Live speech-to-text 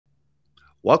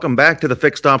Welcome back to the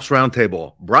Fixed Ops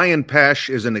Roundtable. Brian Pasch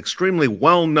is an extremely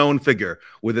well-known figure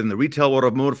within the retail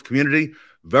automotive community,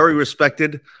 very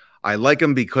respected. I like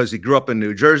him because he grew up in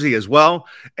New Jersey as well,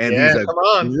 and Yeah, he's come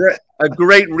on. a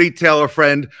great retailer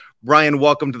friend. Brian,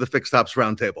 welcome to the Fixed Ops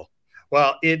Roundtable.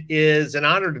 Well, it is an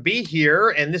honor to be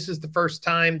here, and this is the first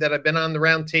time that I've been on the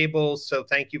roundtable, so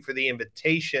thank you for the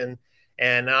invitation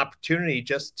and an opportunity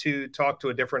just to talk to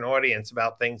a different audience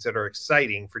about things that are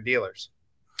exciting for dealers.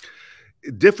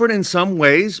 Different in some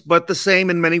ways, but the same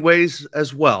in many ways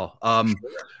as well.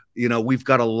 You know, we've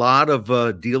got a lot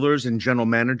of dealers and general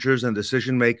managers and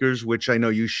decision makers, which I know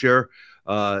you share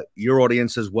your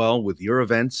audience as well with your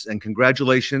events. And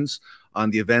congratulations on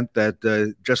the event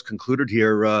that just concluded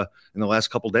here in the last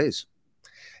couple of days.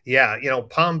 Yeah, you know,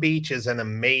 Palm Beach is an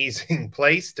amazing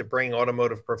place to bring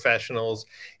automotive professionals,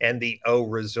 and the O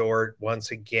Resort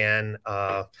once again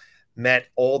met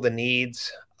all the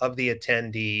needs of the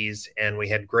attendees, and we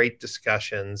had great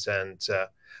discussions. And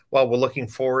well, we're looking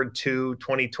forward to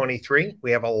 2023.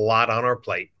 We have a lot on our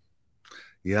plate.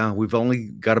 Yeah, we've only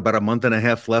got about a month and a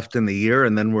half left in the year,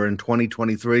 and then we're in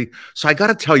 2023. So I got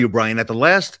to tell you, Brian, at the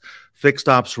last Fixed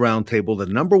Ops Roundtable, the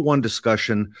number one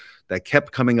discussion that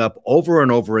kept coming up over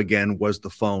and over again was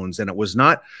the phones. And it was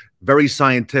not very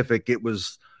scientific. It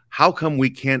was, how come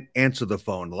we can't answer the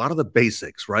phone? A lot of the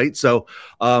basics, right? So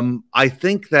I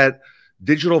think that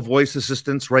digital voice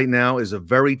assistants right now is a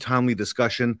very timely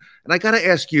discussion. And I got to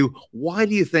ask you, why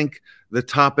do you think the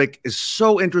topic is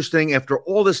so interesting after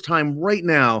all this time right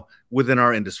now within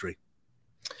our industry?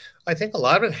 I think a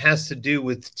lot of it has to do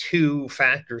with two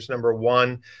factors. Number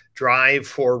one, drive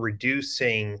for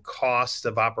reducing cost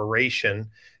of operation.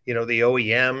 You know, the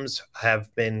OEMs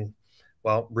have been,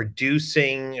 well,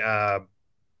 reducing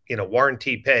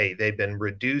warranty pay. They've been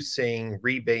reducing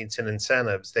rebates and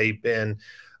incentives. They've been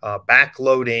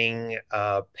backloading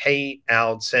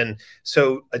payouts. And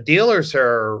so dealers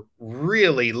are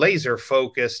really laser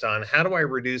focused on, how do I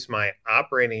reduce my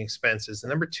operating expenses? And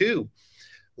number two,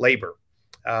 labor.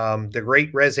 The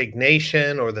great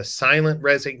resignation, or the silent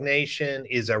resignation,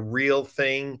 is a real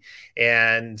thing.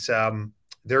 And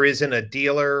there isn't a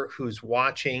dealer who's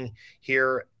watching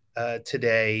here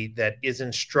today that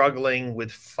isn't struggling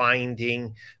with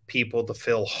finding people to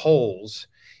fill holes.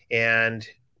 And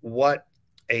what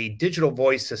a digital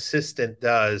voice assistant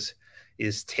does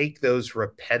is take those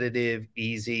repetitive,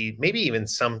 easy, maybe even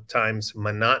sometimes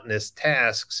monotonous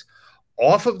tasks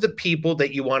off of the people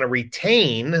that you want to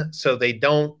retain, so they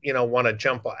don't, want to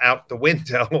jump out the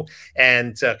window,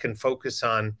 and can focus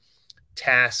on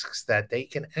tasks that they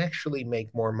can actually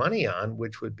make more money on,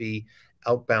 which would be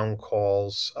outbound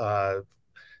calls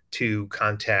to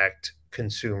contact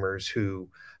consumers who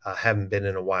haven't been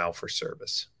in a while for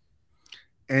service.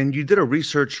 And you did a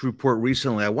research report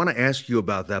recently. I want to ask you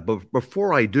about that. But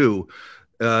before I do,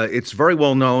 it's very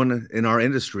well known in our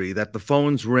industry that the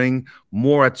phones ring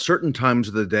more at certain times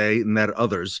of the day than at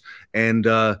others. And,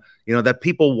 that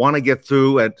people want to get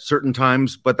through at certain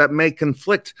times, but that may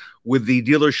conflict with the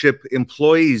dealership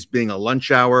employees being a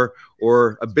lunch hour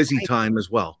or a busy time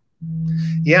as well.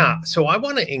 Yeah, so I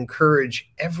want to encourage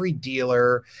every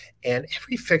dealer and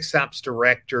every fixed ops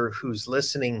director who's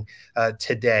listening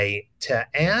today to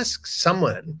ask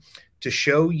someone to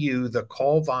show you the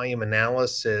call volume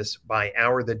analysis by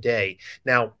hour of the day.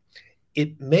 Now,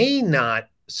 it may not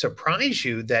surprise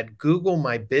you that Google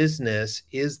My Business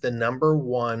is the number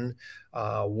one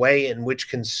way in which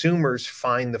consumers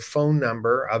find the phone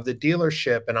number of the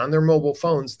dealership, and on their mobile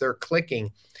phones, they're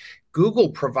clicking. Google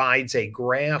provides a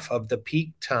graph of the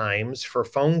peak times for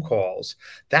phone calls.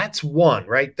 That's one,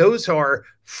 right? Those are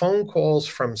phone calls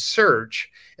from search.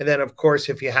 And then, of course,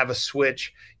 if you have a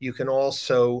switch, you can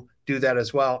also do that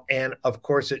as well. And of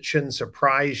course, it shouldn't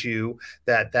surprise you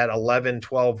that 11,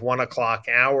 12, 1 o'clock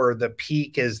hour, the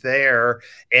peak is there.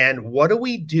 And what do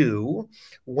we do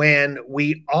when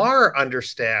we are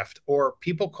understaffed, or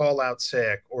people call out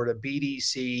sick, or the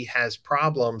BDC has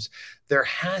problems? There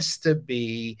has to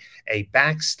be a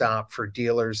backstop for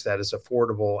dealers that is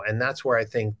affordable. And that's where I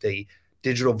think the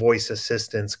digital voice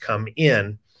assistants come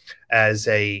in as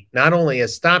not only a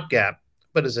stopgap,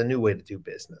 but as a new way to do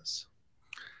business.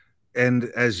 And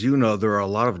as you know, there are a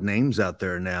lot of names out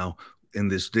there now in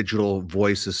this digital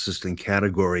voice assistant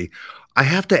category. I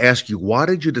have to ask you, why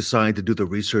did you decide to do the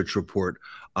research report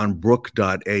on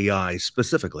Brooke.ai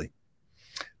specifically?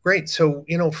 Great. So,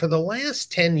 for the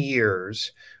last 10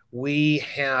 years, we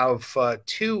have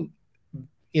two,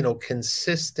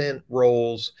 consistent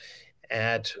roles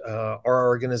at our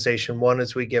organization. One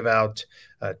is we give out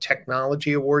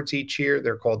technology awards each year.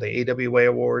 They're called the AWA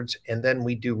Awards. And then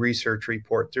we do research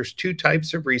reports. There's two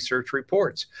types of research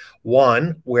reports.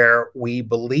 One, where we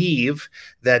believe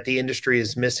that the industry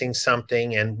is missing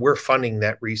something and we're funding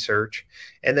that research.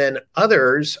 And then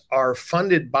others are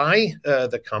funded by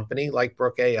the company like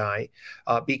Brooke.ai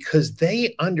because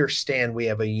they understand we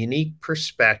have a unique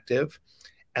perspective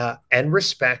and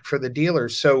respect for the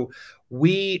dealers. So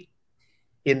we,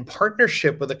 in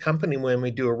partnership with a company, when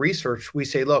we do a research, we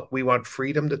say, look, we want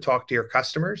freedom to talk to your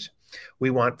customers.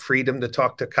 We want freedom to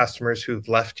talk to customers who've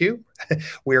left you.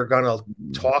 We are going to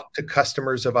talk to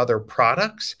customers of other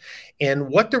products. And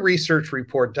what the research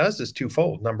report does is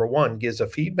twofold. Number one, gives a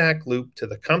feedback loop to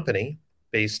the company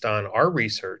based on our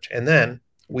research. And then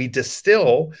we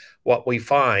distill what we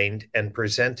find and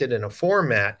present it in a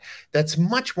format that's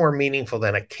much more meaningful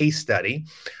than a case study.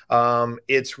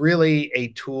 It's really a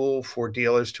tool for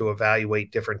dealers to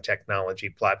evaluate different technology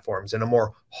platforms in a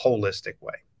more holistic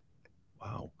way.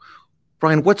 Wow.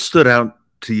 Brian, what stood out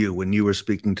to you when you were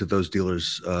speaking to those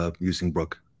dealers using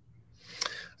Brooke?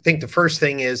 I think the first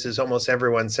thing is almost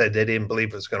everyone said they didn't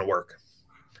believe it was going to work.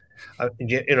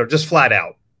 Just flat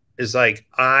out. It's like,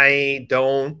 I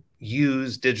don't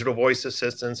use digital voice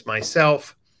assistants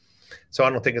myself, so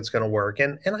I don't think it's going to work.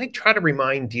 And I try to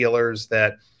remind dealers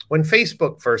that when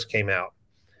Facebook first came out,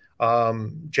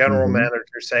 general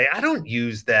managers say, I don't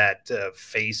use that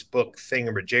Facebook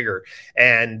thingamajigger,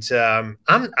 and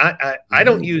I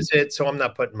don't use it, so I'm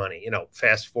not putting money.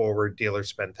 Fast forward, dealers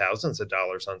spend thousands of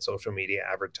dollars on social media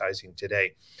advertising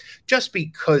today. Just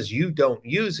because you don't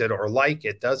use it or like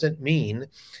it doesn't mean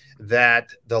that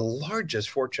the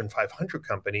largest Fortune 500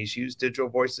 companies use digital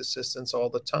voice assistants all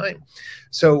the time.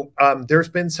 So there's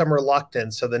been some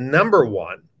reluctance. So the number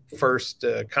one first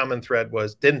common thread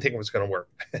was didn't think it was going to work.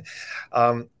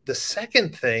 The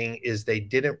second thing is they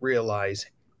didn't realize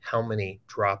how many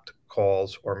dropped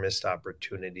calls or missed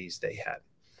opportunities they had.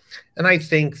 And I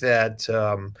think that,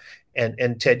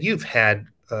 and Ted, you've had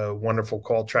wonderful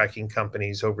call tracking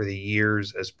companies over the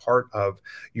years as part of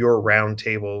your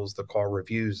roundtables, the call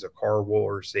reviews, the car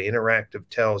wars, the interactive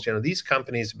tells. These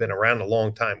companies have been around a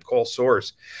long time, Call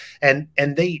Source, and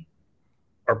they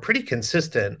are pretty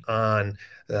consistent on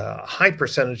a high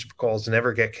percentage of calls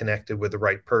never get connected with the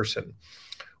right person.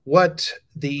 What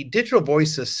the digital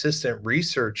voice assistant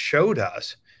research showed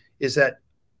us is that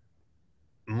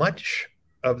much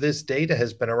of this data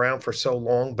has been around for so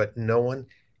long, but no one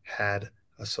had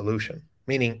a solution.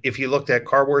 Meaning, if you looked at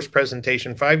Car Wars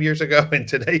presentation 5 years ago and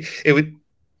today, it would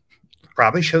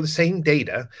probably show the same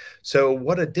data. So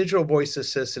what a digital voice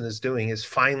assistant is doing is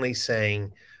finally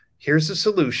saying, here's a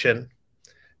solution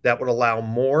that would allow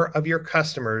more of your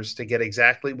customers to get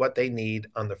exactly what they need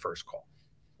on the first call.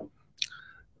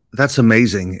 That's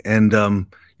amazing. And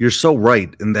you're so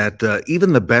right in that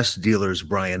even the best dealers,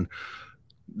 Brian,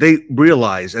 they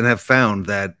realize and have found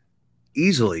that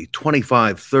easily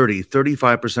 25, 30,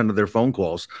 35% of their phone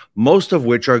calls, most of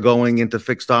which are going into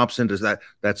fixed ops, into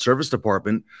that service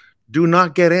department, do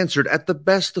not get answered at the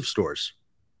best of stores.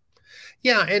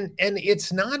 Yeah, and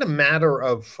it's not a matter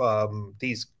of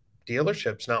these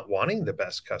dealerships not wanting the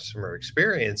best customer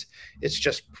experience. It's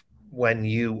just when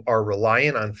you are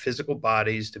relying on physical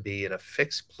bodies to be in a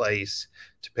fixed place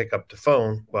to pick up the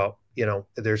phone, well,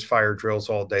 there's fire drills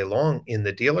all day long in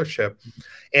the dealership.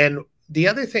 And the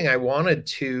other thing I wanted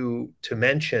to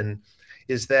mention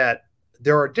is that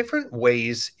there are different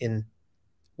ways in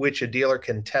which a dealer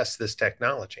can test this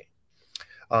technology.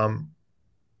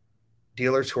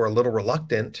 Dealers who are a little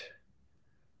reluctant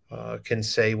can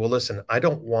say, well, listen, I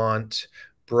don't want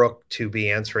Brooke to be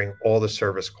answering all the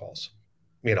service calls.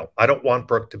 I don't want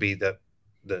Brooke to be the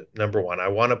number one. I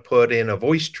want to put in a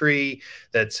voice tree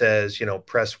that says,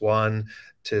 press 1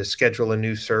 to schedule a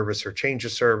new service or change a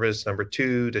service. Number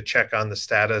 2, to check on the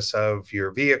status of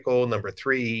your vehicle. Number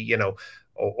 3,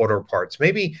 order parts.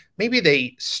 Maybe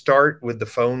they start with the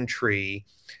phone tree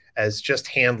as just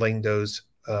handling those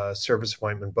service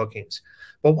appointment bookings.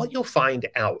 But what you'll find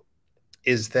out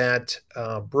is that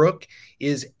Brooke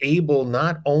is able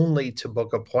not only to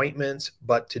book appointments,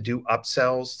 but to do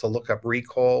upsells, to look up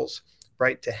recalls,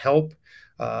 right? To help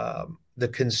the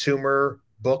consumer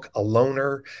book a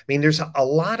loaner. I mean, there's a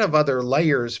lot of other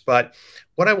layers, but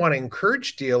what I want to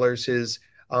encourage dealers is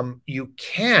you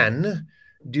can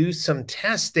do some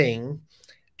testing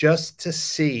just to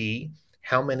see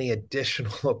how many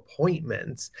additional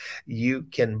appointments you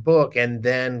can book, and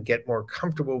then get more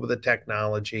comfortable with the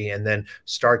technology, and then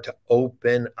start to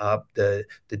open up the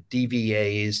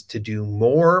DVAs to do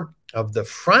more of the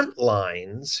front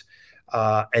lines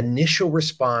initial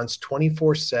response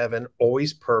 24/7,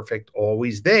 always perfect,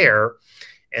 always there,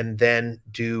 and then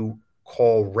do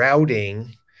call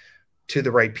routing to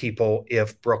the right people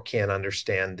if Brooke can't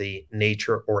understand the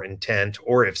nature or intent,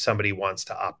 or if somebody wants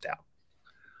to opt out.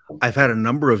 I've had a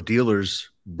number of dealers,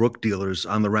 Brooke dealers,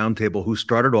 on the roundtable who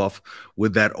started off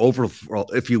with that overflow,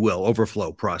 if you will,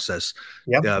 overflow process,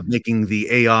 Yep. making the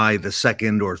AI the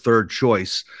second or third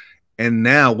choice. And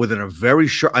now, within a very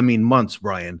short, I mean, months,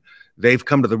 Brian, they've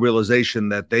come to the realization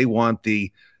that they want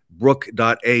the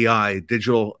Brooke.ai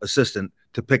digital assistant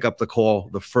to pick up the call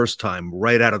the first time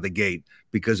right out of the gate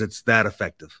because it's that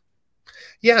effective.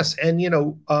 Yes. And,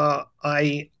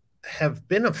 I have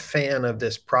been a fan of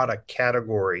this product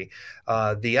category.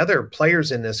 The other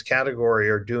players in this category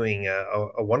are doing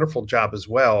a wonderful job as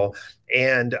well.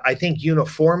 And I think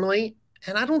uniformly,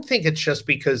 and I don't think it's just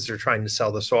because they're trying to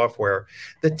sell the software,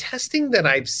 the testing that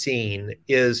I've seen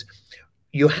is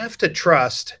you have to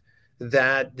trust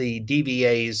that the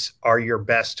DVAs are your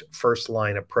best first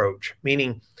line approach,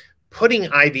 meaning putting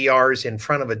IVRs in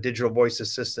front of a digital voice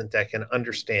assistant that can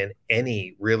understand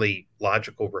any really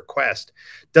logical request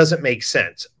doesn't make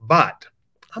sense. But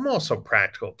I'm also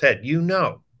practical, Ted.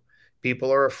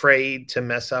 People are afraid to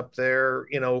mess up their,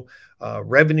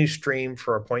 revenue stream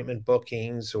for appointment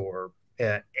bookings or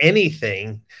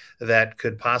anything that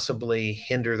could possibly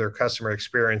hinder their customer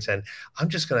experience. And I'm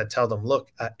just going to tell them, look,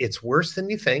 it's worse than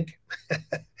you think.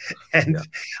 And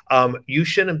you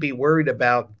shouldn't be worried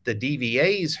about the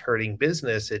DVAs hurting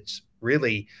business. It's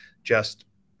really just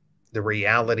the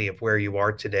reality of where you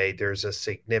are today. There's a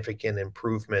significant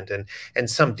improvement, and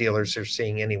some dealers are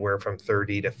seeing anywhere from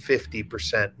 30 to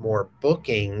 50% more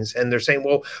bookings. And they're saying,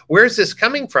 well, where's this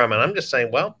coming from? And I'm just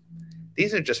saying, well,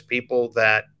 these are just people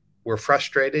that were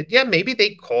frustrated. Yeah, maybe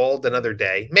they called another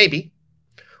day, maybe,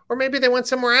 or maybe they went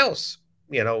somewhere else.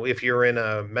 If you're in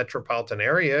a metropolitan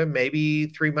area, maybe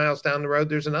 3 miles down the road,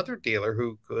 there's another dealer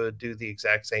who could do the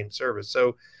exact same service.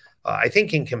 So I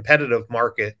think in competitive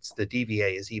markets, the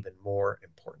DVA is even more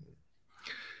important.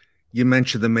 You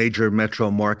mentioned the major metro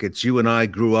markets. You and I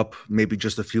grew up maybe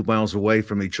just a few miles away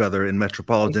from each other in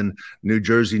metropolitan New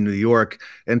Jersey, New York.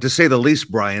 And to say the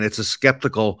least, Brian, it's a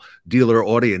skeptical dealer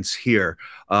audience here.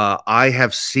 I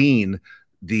have seen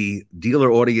the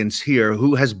dealer audience here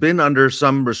who has been under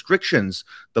some restrictions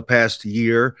the past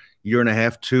year, year and a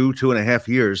half, 2.5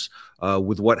 years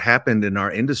with what happened in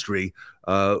our industry,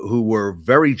 who were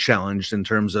very challenged in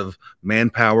terms of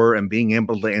manpower and being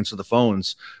able to answer the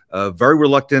phones. Very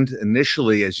reluctant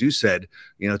initially, as you said,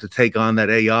 to take on that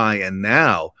AI, and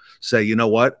now say, you know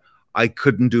what, I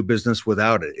couldn't do business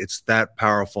without it. It's that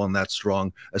powerful and that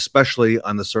strong, especially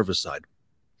on the service side.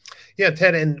 Yeah,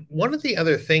 Ted. And one of the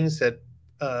other things that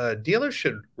dealers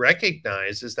should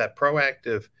recognize is that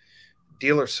Proactive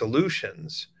Dealer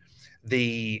Solutions,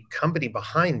 the company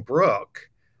behind Brooke,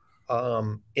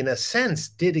 in a sense,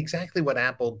 did exactly what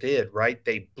Apple did, right?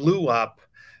 They blew up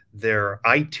their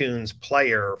iTunes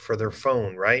player for their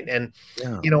phone, right? And,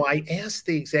 I asked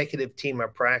the executive team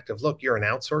at Proactive, look, you're an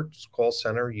outsourced call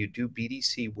center, you do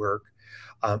BDC work.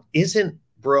 Isn't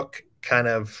Brooke kind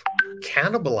of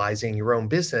cannibalizing your own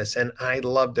business? And I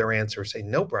love their answer, saying,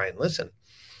 no, Brian, listen,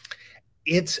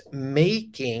 it's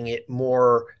making it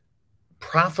more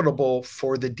profitable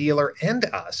for the dealer and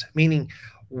us, meaning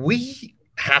we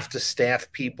have to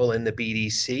staff people in the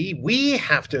BDC. We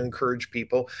have to encourage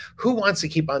people. Who wants to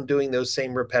keep on doing those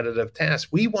same repetitive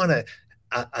tasks? We want to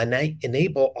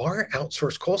enable our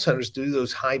outsourced call centers to do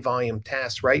those high volume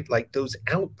tasks, right? Like those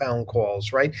outbound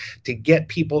calls, right? To get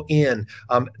people in.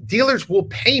 Dealers will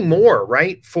pay more,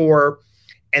 right? For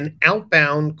an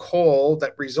outbound call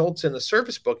that results in a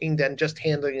service booking than just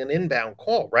handling an inbound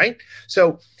call, right?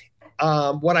 So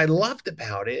what I loved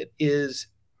about it is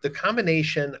the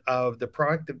combination of the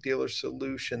Proactive Dealer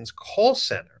Solutions call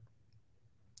center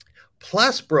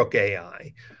plus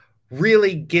Brooke.ai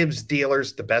really gives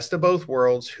dealers the best of both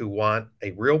worlds who want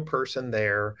a real person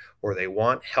there, or they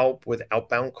want help with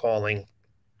outbound calling,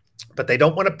 but they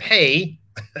don't want to pay,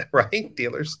 right?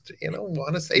 Dealers,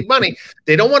 want to save money.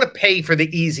 They don't want to pay for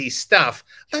the easy stuff.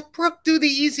 Let Brooke do the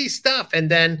easy stuff. And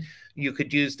then you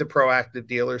could use the Proactive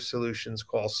Dealer Solutions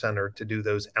call center to do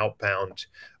those outbound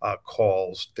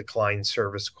calls, declined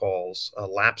service calls,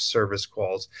 lapse service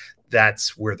calls.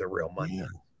 That's where the real money is.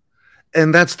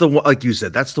 And that's like you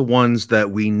said, that's the ones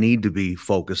that we need to be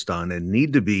focused on and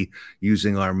need to be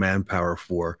using our manpower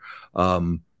for.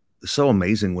 So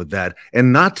amazing with that.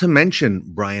 And not to mention,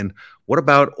 Brian, what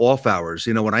about off hours?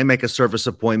 When I make a service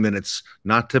appointment, it's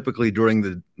not typically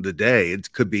during the day.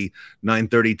 It could be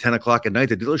 9:30, 10 o'clock at night.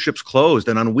 The dealership's closed,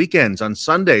 and on weekends, on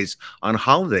Sundays, on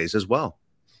holidays as well.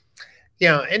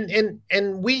 Yeah,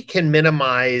 and we can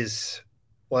minimize,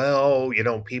 well,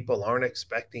 people aren't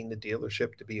expecting the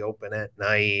dealership to be open at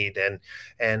night,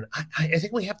 and I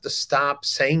think we have to stop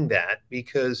saying that,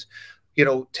 because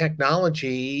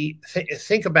technology,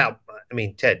 think about, I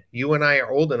mean, Ted, you and I are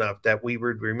old enough that we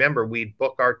would remember we'd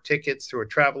book our tickets through a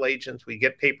travel agent, we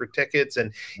get paper tickets,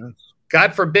 and Yes.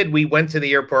 God forbid we went to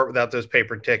the airport without those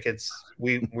paper tickets.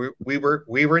 We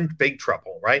were in big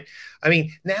trouble, right? I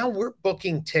mean, now we're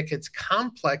booking tickets,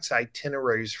 complex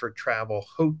itineraries for travel,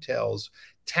 hotels,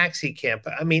 taxi camp.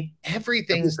 I mean,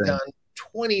 everything's Everything. done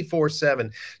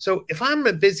 24/7. So if I'm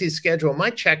a busy schedule,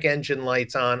 my check engine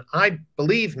lights on. I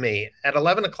believe me, at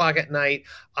 11 o'clock at night,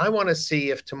 I want to see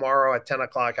if tomorrow at 10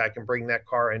 o'clock I can bring that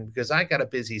car in, because I got a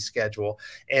busy schedule.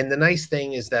 And the nice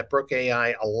thing is that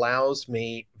Brooke.ai allows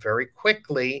me very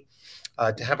quickly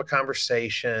to have a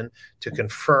conversation, to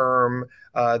confirm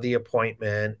the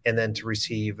appointment, and then to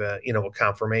receive a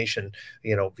confirmation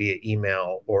via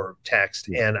email or text.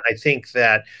 Yeah. And I think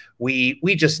that we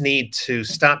just need to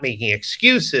stop making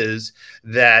excuses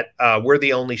that we're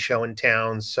the only show in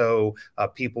town, so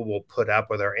people will put up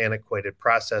with our antiquated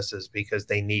processes because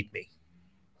they need me.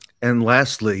 And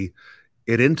lastly,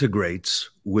 it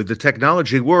integrates with the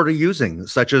technology we're already using,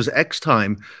 such as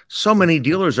Xtime. So many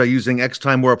dealers are using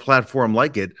Xtime or a platform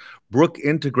like it. Brooke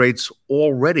integrates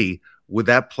already with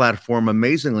that platform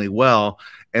amazingly well.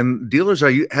 And dealers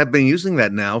have been using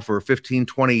that now for 15,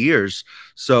 20 years.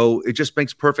 So it just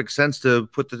makes perfect sense to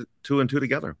put the two and two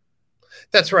together.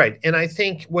 That's right. And I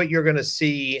think what you're going to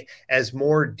see as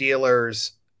more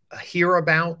dealers hear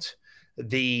about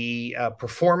the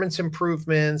performance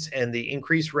improvements and the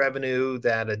increased revenue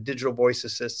that a digital voice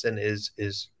assistant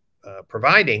is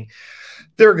providing,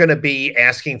 they're going to be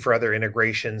asking for other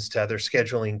integrations to other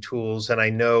scheduling tools. And I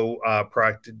know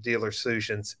Proactive Dealer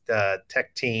Solutions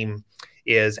tech team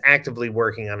is actively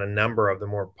working on a number of the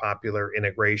more popular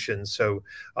integrations. So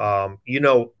you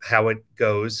know how it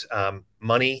goes.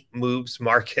 Money moves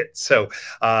markets. So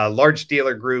large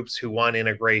dealer groups who want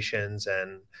integrations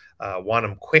and want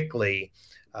them quickly,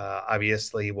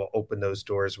 obviously will open those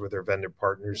doors with their vendor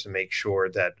partners and make sure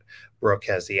that Brooke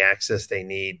has the access they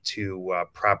need to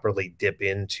properly dip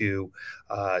into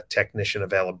technician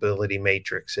availability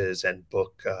matrices and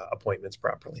book appointments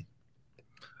properly.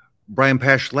 Brian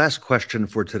Pasch, last question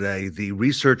for today. The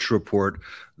research report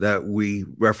that we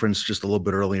referenced just a little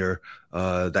bit earlier,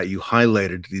 that you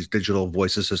highlighted these digital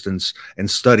voice assistants and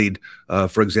studied,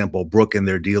 for example, Brooke and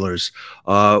their dealers.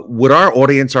 Would our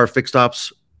audience, our Fixed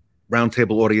Ops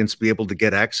Roundtable audience, be able to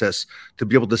get access to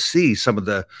be able to see some of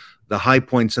the high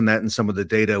points in that and some of the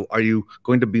data? Are you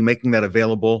going to be making that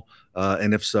available?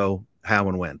 And if so, how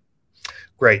and when?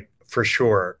 Great. For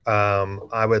sure.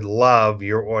 I would love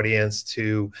your audience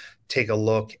to take a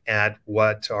look at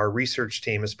what our research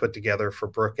team has put together for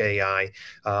Brooke.ai.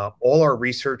 All our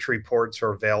research reports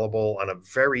are available on a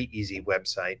very easy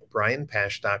website,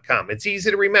 brianpasch.com. It's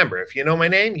easy to remember. If you know my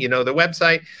name, you know the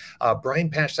website,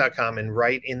 brianpasch.com, and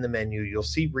right in the menu, you'll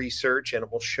see research, and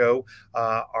it will show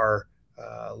our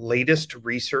latest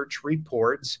research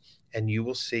reports, and you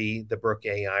will see the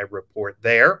Brooke.ai report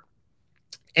there.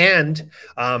 And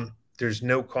there's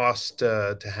no cost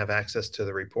to have access to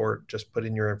the report. Just put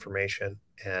in your information,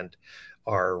 and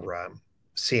our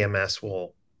CMS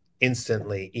will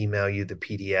instantly email you the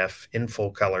PDF in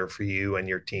full color for you and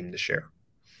your team to share.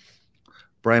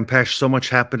 Brian Pasch, so much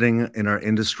happening in our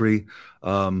industry.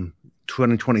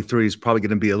 2023 is probably going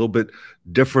to be a little bit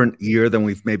different year than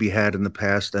we've maybe had in the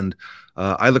past. And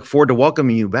I look forward to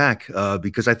welcoming you back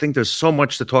because I think there's so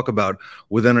much to talk about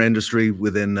within our industry,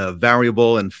 within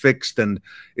variable and fixed, and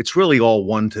it's really all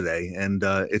one today. And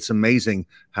it's amazing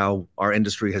how our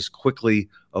industry has quickly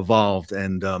evolved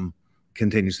and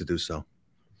continues to do so.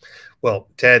 Well,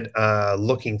 Ted,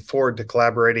 looking forward to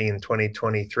collaborating in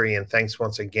 2023. And thanks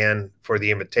once again for the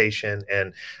invitation.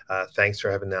 And thanks for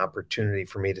having the opportunity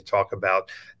for me to talk about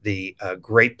the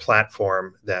great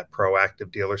platform that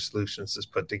Proactive Dealer Solutions has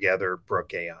put together,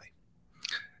 Brooke.ai.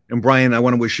 And Brian, I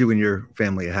want to wish you and your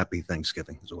family a happy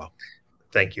Thanksgiving as well.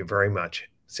 Thank you very much.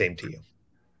 Same to you.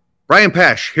 Brian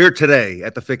Pasch here today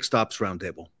at the Fixed Ops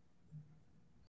Roundtable.